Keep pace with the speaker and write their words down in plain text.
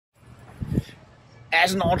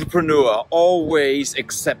As an entrepreneur, always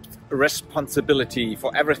accept responsibility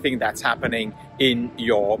for everything that's happening in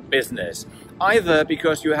your business. Either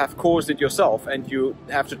because you have caused it yourself and you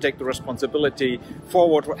have to take the responsibility for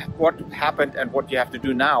what happened and what you have to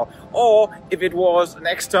do now, or if it was an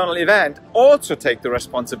external event, also take the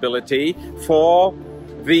responsibility for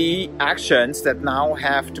the actions that now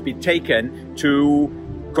have to be taken to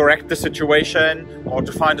correct the situation or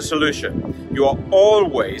to find a solution. You are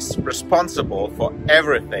always responsible for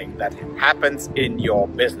everything that happens in your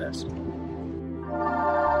business.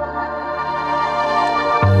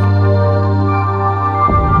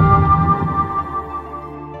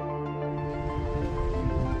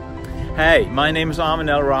 Hey, my name is Armin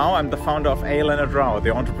Rau. I'm the founder of Rau,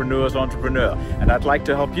 the entrepreneur's entrepreneur, and I'd like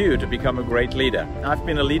to help you to become a great leader. I've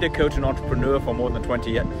been a leader, coach, and entrepreneur for more than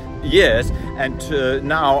 20 years, and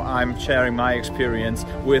now I'm sharing my experience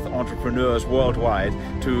with entrepreneurs worldwide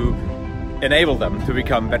to enable them to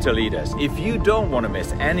become better leaders. If you don't want to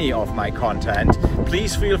miss any of my content,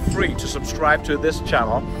 please feel free to subscribe to this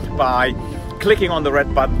channel by clicking on the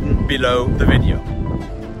red button below the video.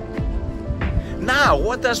 Now,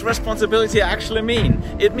 what does responsibility actually mean?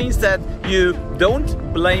 It means that you don't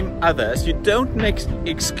blame others, you don't make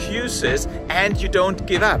excuses, and you don't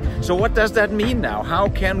give up. So what does that mean now? How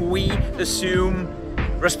can we assume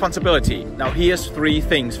responsibility? Now, here's 3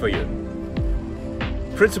 things for you.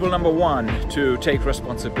 Principle number 1, to take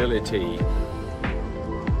responsibility: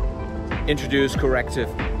 introduce corrective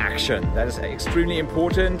action. That is extremely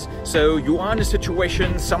important. So you are in a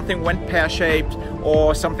situation, something went pear-shaped,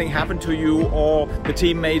 or something happened to you, or the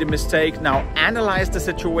team made a mistake. Now analyze the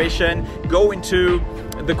situation, go into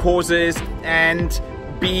the causes, and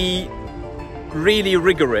be really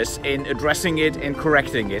rigorous in addressing it and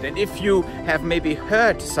correcting it. And if you have maybe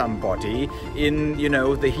hurt somebody in,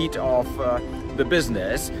 the heat of the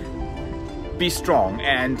business, be strong,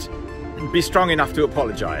 and be strong enough to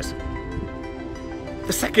apologize.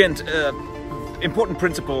 The second important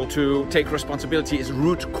principle to take responsibility is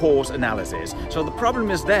root cause analysis. So the problem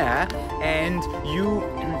is there, and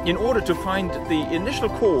in order to find the initial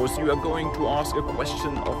cause, you are going to ask a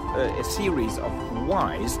question of a series of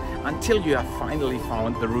whys until you have finally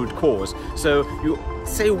found the root cause. So you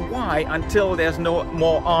say why until there's no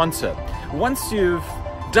more answer. Once you've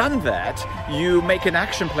done that, you make an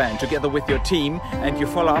action plan together with your team, and you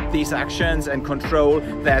follow up these actions and control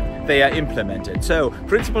that they are implemented. So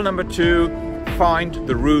principle number 2, find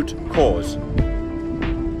the root cause.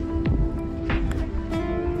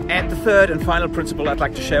 And the third and final principle I'd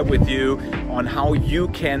like to share with you on how you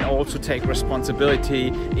can also take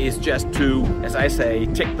responsibility is just to, as I say,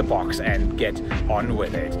 tick the box and get on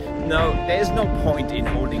with it. No, there's no point in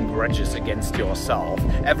holding grudges against yourself.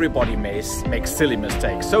 Everybody makes silly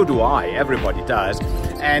mistakes. So do I. Everybody does.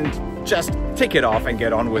 And just tick it off and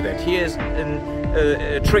get on with it. Here's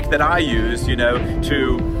a trick that I use,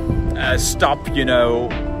 to stop,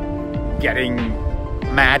 getting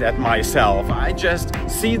mad at myself. I just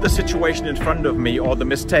see the situation in front of me, or the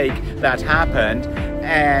mistake that happened,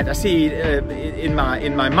 and I see it in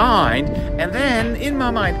my mind, and then in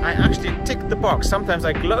my mind I actually tick the box. Sometimes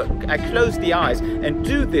I close the eyes and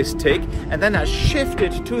do this tick, and then I shift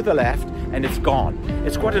it to the left, and it's gone.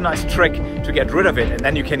 It's quite a nice trick to get rid of it, and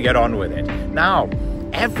then you can get on with it. Now,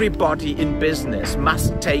 everybody in business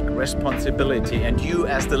must take responsibility, and you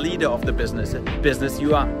as the leader of the business,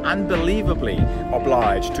 you are unbelievably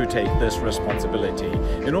obliged to take this responsibility.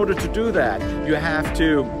 In order to do that, you have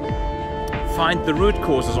to find the root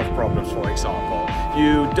causes of problems, for example.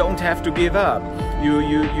 You don't have to give up.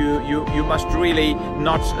 You must really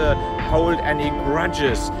not hold any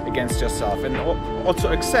grudges against yourself, and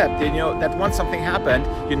also accept, that once something happened,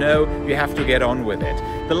 you have to get on with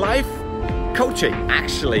it. The life coaching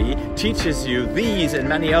actually teaches you these and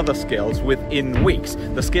many other skills within weeks,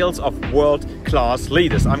 the skills of world-class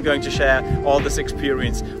leaders. I'm going to share all this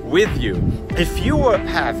experience with you. If you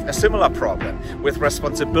have a similar problem with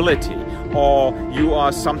responsibility, or you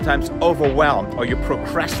are sometimes overwhelmed, or you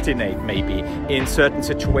procrastinate maybe in certain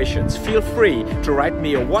situations, feel free to write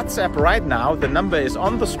me a WhatsApp right now. The number is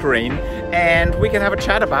on the screen, and we can have a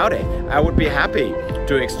chat about it. I would be happy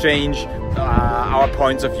to exchange our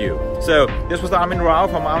points of view. So this was Armin Rau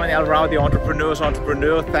from Armin Rau, the entrepreneur's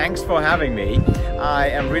entrepreneur. Thanks for having me. I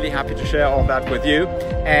am really happy to share all that with you,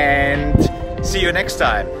 and see you next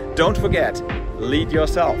time. Don't forget, lead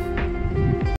yourself.